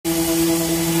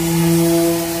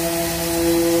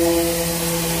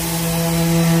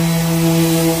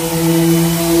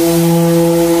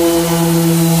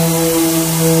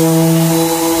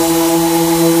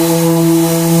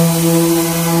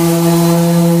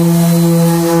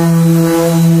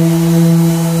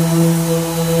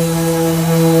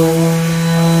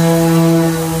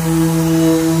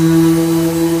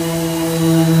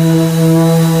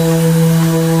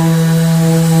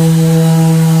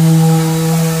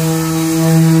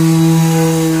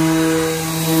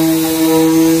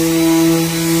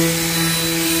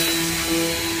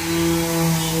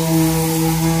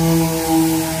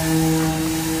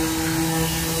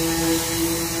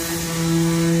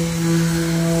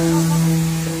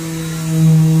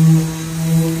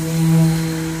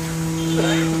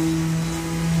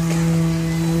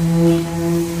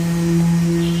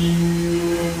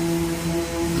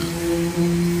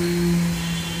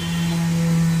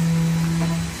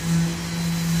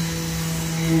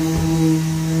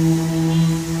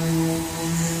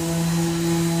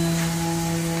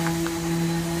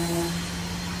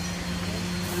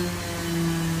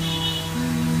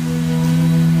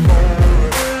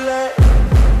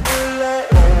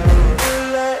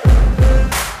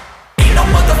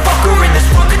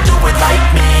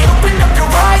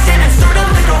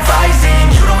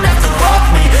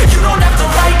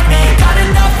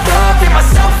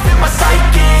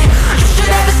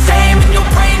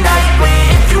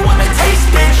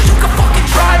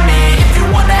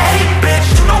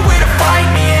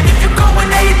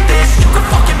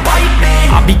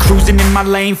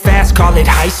Lane fast, call it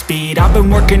high speed. I've been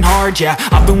working hard, yeah,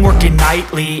 I've been working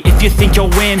nightly. If you think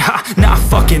you'll win, ha, not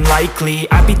fucking likely.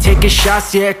 I be taking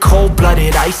shots, yeah,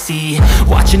 cold-blooded, icy.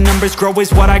 Watching numbers grow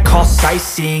is what I call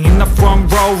sightseeing. In the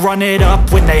front row, run it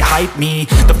up when they hype me.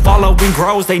 The following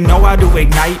grows, they know how to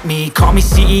ignite me. Call me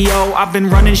CEO, I've been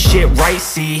running shit right,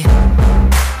 see.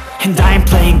 And I ain't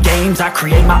playing games, I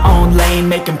create my own lane,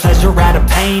 making pleasure out of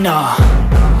pain,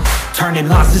 turning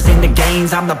losses into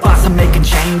gains. I'm the boss, I'm making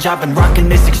change. I've been rocking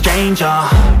this exchange,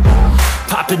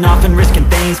 popping off and risking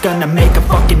things. Gonna make a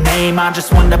fucking name. I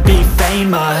just wanna be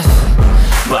famous,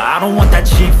 but I don't want that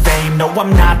cheap fame. No,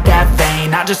 I'm not that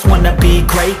vain. I just wanna be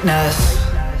greatness.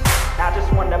 I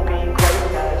just wanna be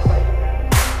greatness.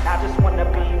 I just wanna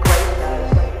be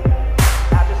greatness.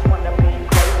 I just wanna be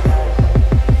greatness.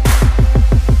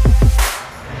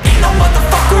 Ain't no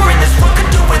motherfucker in this world could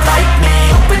do it like me.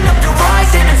 Open up your eyes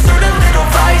and insert a little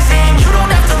rising. You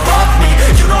don't have to love me,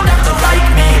 you don't have to like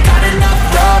me. Got enough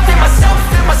love in myself,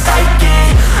 in my psyche.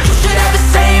 You should have the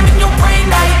same in your brain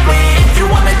nightly. If you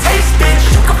wanna taste, bitch,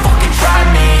 you can fucking try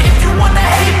me. If you wanna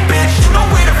hate, bitch, you know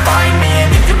where to find me.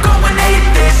 And if you go and hate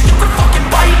this, you can fucking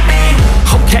bite me.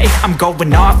 Okay, I'm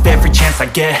going off every chance I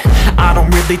get. I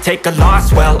don't really take a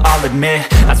loss, well, I'll admit.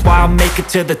 That's why I'll make it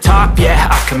to the top, yeah,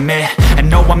 I commit. And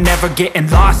no, I'm never getting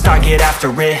lost, I get after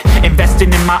it.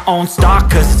 Investing in my own stock,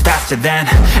 cause it's faster than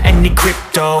any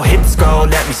crypto hits go,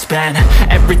 let me spend.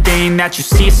 Everything that you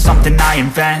see is something I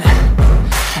invent,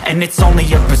 and it's only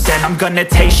a percent. I'm gonna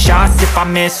take shots, if I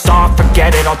miss all,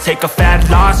 forget it. I'll take a fat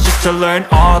loss just to learn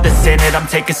all that's in it. I'm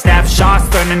taking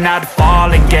snapshots, learning how to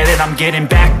fall and get it. I'm getting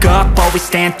back up, always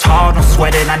stand tall, don't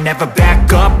sweat it. I never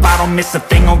back up, I don't miss a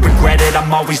thing or regret it.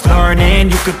 I'm always learning,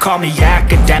 you could call me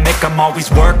academic. I'm always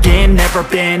working, never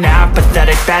been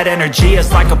apathetic. Bad energy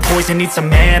is like a poison, needs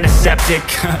some antiseptic.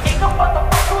 Ain't no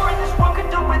motherfucker in this world could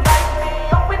do it like me.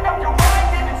 Open up your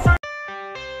eyes and insert.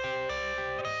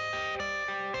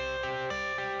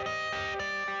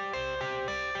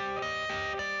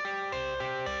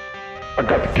 I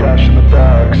got the cash in the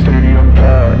bag, stadium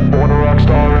packed. Born a rock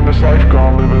star in this life,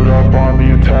 gon' live it up on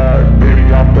the attack. Baby,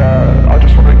 I'm bad, I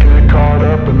just wanna get caught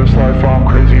up in this life. I'm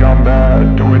crazy, I'm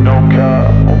mad, doing no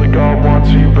cap. Only God wants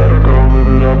you, better go live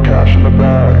it up. Cash in the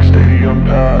bag, stadium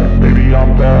packed. Baby,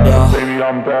 I'm bad, yeah. Baby,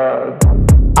 I'm bad.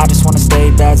 I just wanna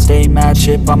stay bad, stay mad.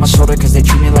 Chip on my shoulder cause they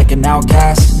treat me like an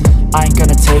outcast. I ain't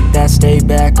gonna take that, stay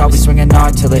back. I'll be swinging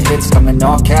hard till the hits come in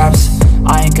all caps.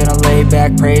 I ain't gonna lay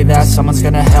back, pray that someone's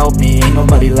gonna help me. Ain't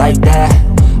nobody like that.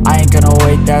 I ain't gonna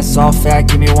wait, that's all fact.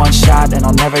 Give me one shot and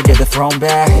I'll never get the throne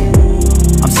back.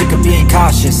 I'm sick of being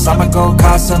cautious, I'ma go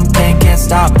cause something, can't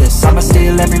stop this. I'ma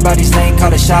steal everybody's lane,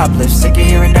 call it shoplift. Sick of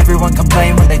hearing everyone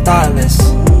complain when they thoughtless.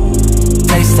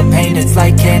 Taste the pain, it's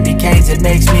like candy canes. It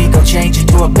makes me go change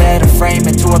into a better frame,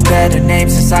 into a better name.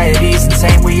 Society's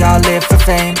insane, we all live for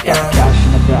fame, yeah. Cash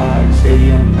in the bag,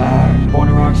 stadium packed. Born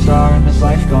a rock star in this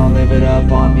life, gon' live it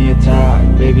up on the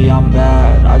attack. Baby, I'm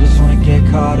bad, I just wanna get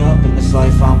caught up in this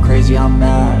life. I'm crazy, I'm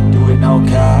mad, do it no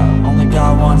cap. Only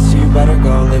God wants you, better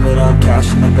go live it up.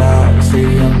 Cash in the bag,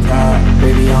 stadium packed.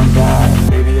 Baby, I'm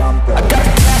bad.